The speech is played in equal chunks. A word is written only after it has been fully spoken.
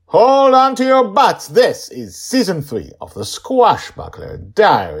Hold on to your butts. This is Season 3 of the Squashbuckler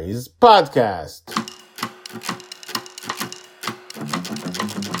Diaries podcast.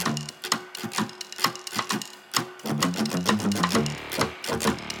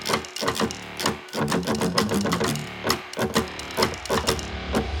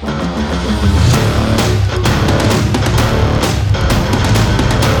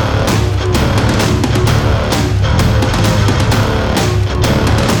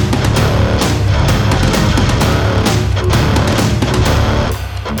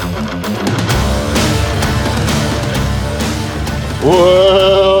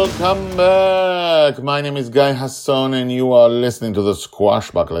 Welcome back. My name is Guy Hasson, and you are listening to the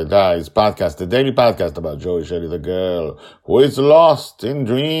Squashbuckler Diaries podcast, the daily podcast about Joy Shelley, the girl who is lost in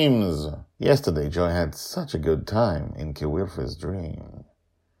dreams. Yesterday, Joy had such a good time in Kewilfer's dream.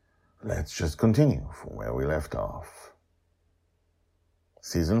 Let's just continue from where we left off.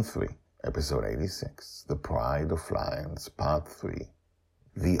 Season 3, Episode 86, The Pride of Lions, Part 3,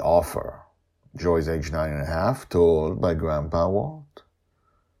 The Offer. Joy's age 9.5, told by Grandpa Walt.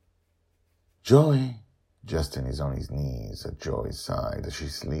 Joy. Justin is on his knees at Joy's side as she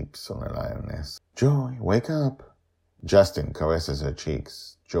sleeps on a lioness. Joy, wake up. Justin caresses her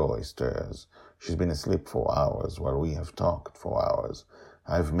cheeks. Joy stirs. She's been asleep for hours while we have talked for hours.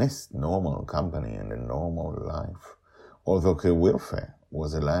 I've missed normal company and a normal life. Although Kewilfer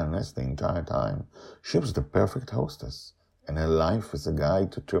was a lioness the entire time, she was the perfect hostess, and her life as a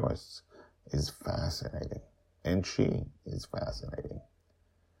guide to tourists is fascinating, and she is fascinating.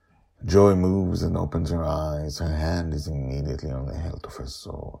 Joy moves and opens her eyes. Her hand is immediately on the hilt of her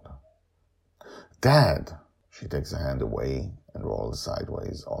sword. Dad! She takes her hand away and rolls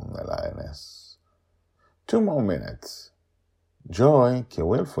sideways on the lioness. 2 more minutes. Joy,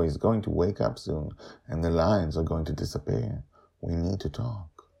 Kewilfer is going to wake up soon, and the lions are going to disappear. We need to talk.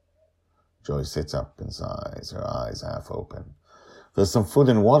 Joy sits up and sighs, her eyes half open. There's some food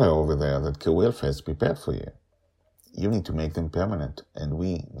and water over there that Kewilfer has prepared for you. You need to make them permanent, and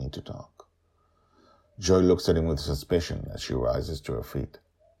we need to talk. Joy looks at him with suspicion as she rises to her feet.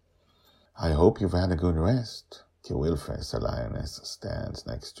 I hope you've had a good rest. Kewilfer, the lioness, stands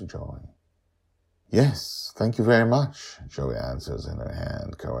next to Joy. Yes, thank you very much, Joy answers, and her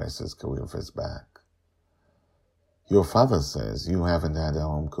hand caresses Kewilfer's back. Your father says you haven't had a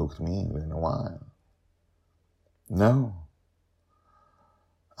home-cooked meal in a while. No.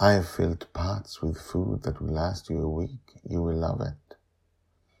 I have filled pots with food that will last you a week. You will love it.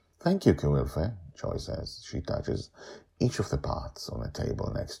 Thank you, Kewilfer, Joy says. She touches each of the pots on a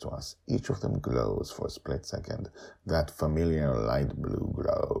table next to us. Each of them glows for a split second, that familiar light blue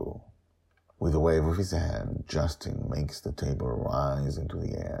glow. With a wave of his hand, Justin makes the table rise into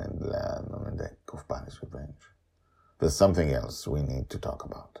the air and land on the deck of Bunny's Revenge. There's something else we need to talk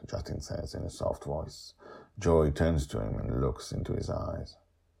about, Justin says in a soft voice. Joy turns to him and looks into his eyes.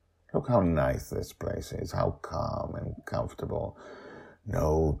 Look how nice this place is, how calm and comfortable.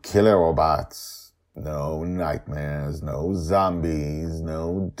 No killer robots, no nightmares, no zombies,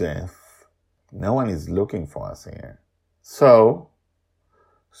 no death. No one is looking for us here. So,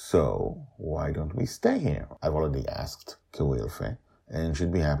 why don't we stay here? I've already asked Kewilfer, and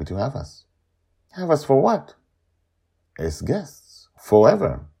she'd be happy to have us. Have us for what? As guests,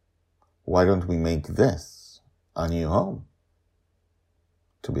 forever. Why don't we make this a new home?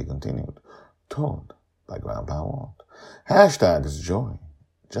 To be continued. Told by Grandpa Walt. Hashtags Joy.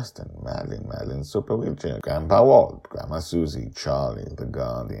 Justin, Madeline, Super Wheelchair, Grandpa Walt, Grandma Susie, Charlie, The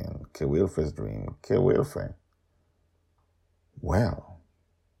Guardian, Kewilfer's Dream, Kewilfer. Well,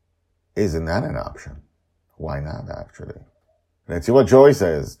 isn't that an option? Why not, actually? Let's see what Joy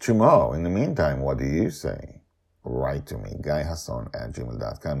says tomorrow. In the meantime, what do you say? Write to me,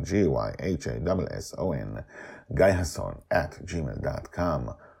 guyhasson@gmail.com, GYHASSON,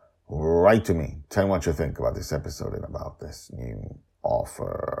 guyhasson@gmail.com. Write to me. Tell me what you think about this episode and about this new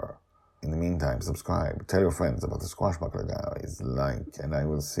offer. In the meantime, subscribe. Tell your friends about the Squashbuckler Diaries. Like, and I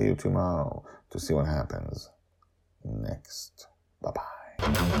will see you tomorrow to see what happens next.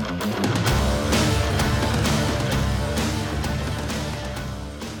 Bye-bye.